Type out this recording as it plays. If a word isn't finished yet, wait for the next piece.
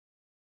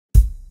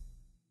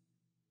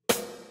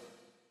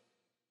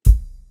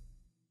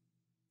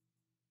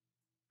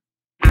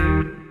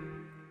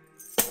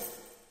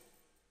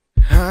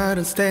I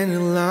don't stand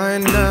in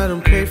line, I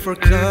don't pay for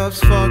clubs,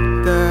 fuck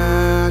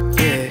that,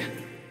 yeah.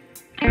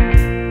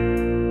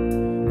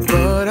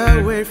 But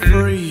I wait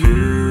for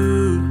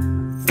you.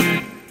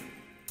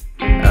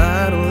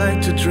 I don't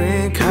like to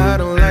drink, I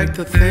don't like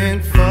to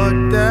think, fuck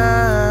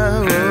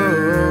that,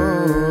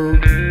 oh.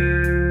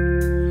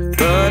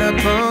 But I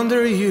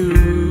ponder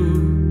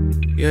you,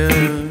 yeah.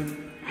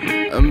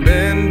 I'm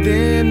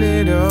bending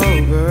it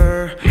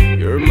over.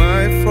 You're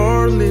my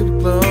four-leaf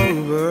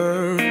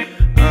clover.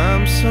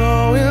 I'm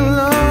so in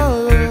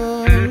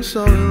love,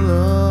 so in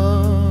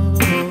love.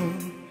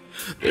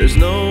 There's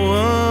no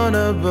one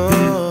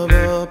above,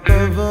 up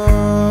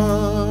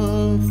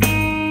above.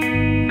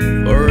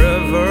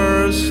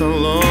 Forever, so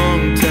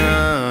long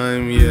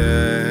time,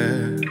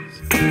 yes.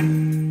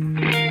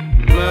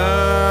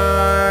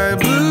 My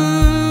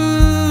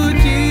blue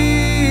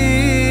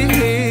jeans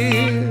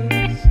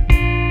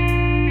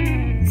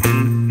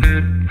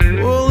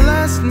will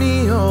last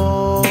me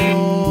all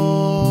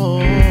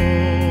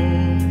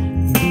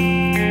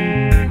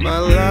my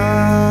life.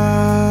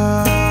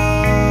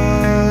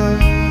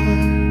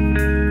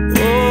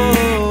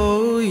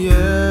 Oh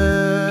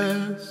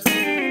yes.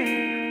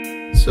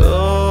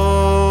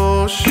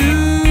 So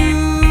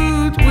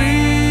should we?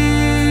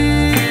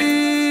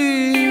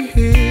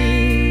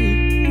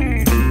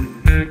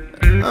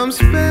 I'm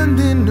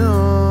spending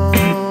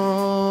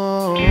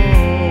all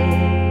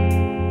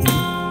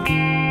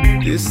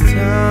this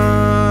time.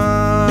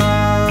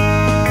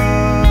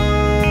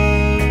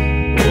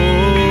 Oh.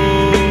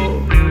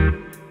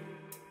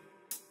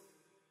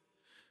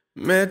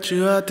 Met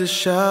you at the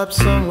shop,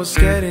 sun was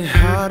getting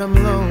hot, I'm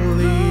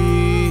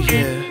lonely,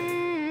 yeah.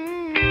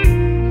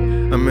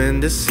 I'm in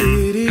the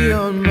city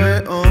on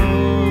my own.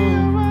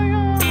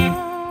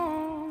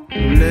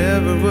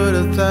 Never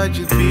would've thought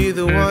you'd be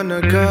the one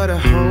I gotta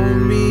hold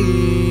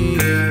me,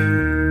 yeah.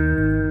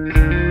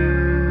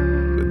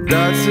 But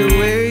that's the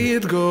way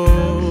it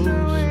goes.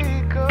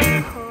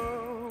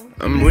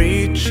 I'm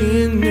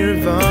reaching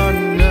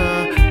nirvana.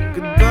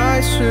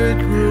 Goodbye, sweet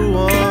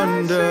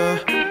Rwanda.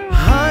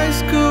 High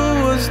school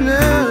was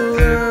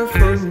never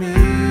for me,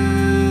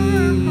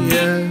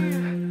 yeah.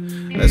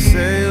 I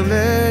say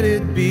let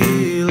it be,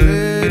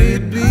 let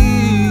it be.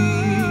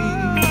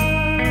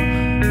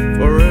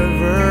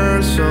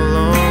 Forever, so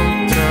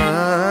long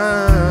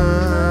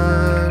time,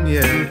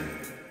 yeah.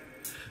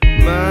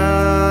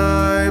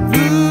 My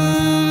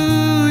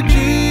blue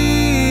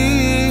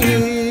jeans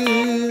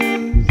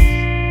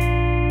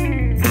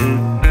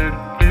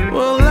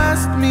will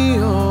last me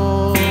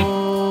all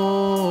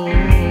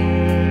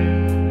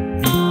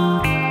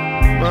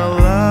my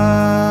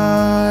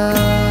life.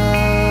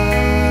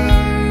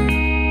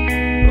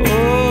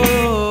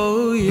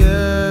 Oh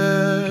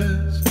yes.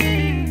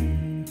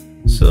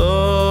 So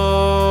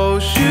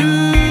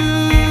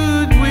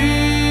should we?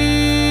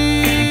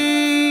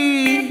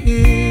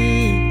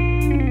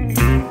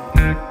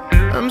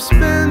 I'm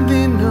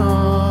spending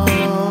all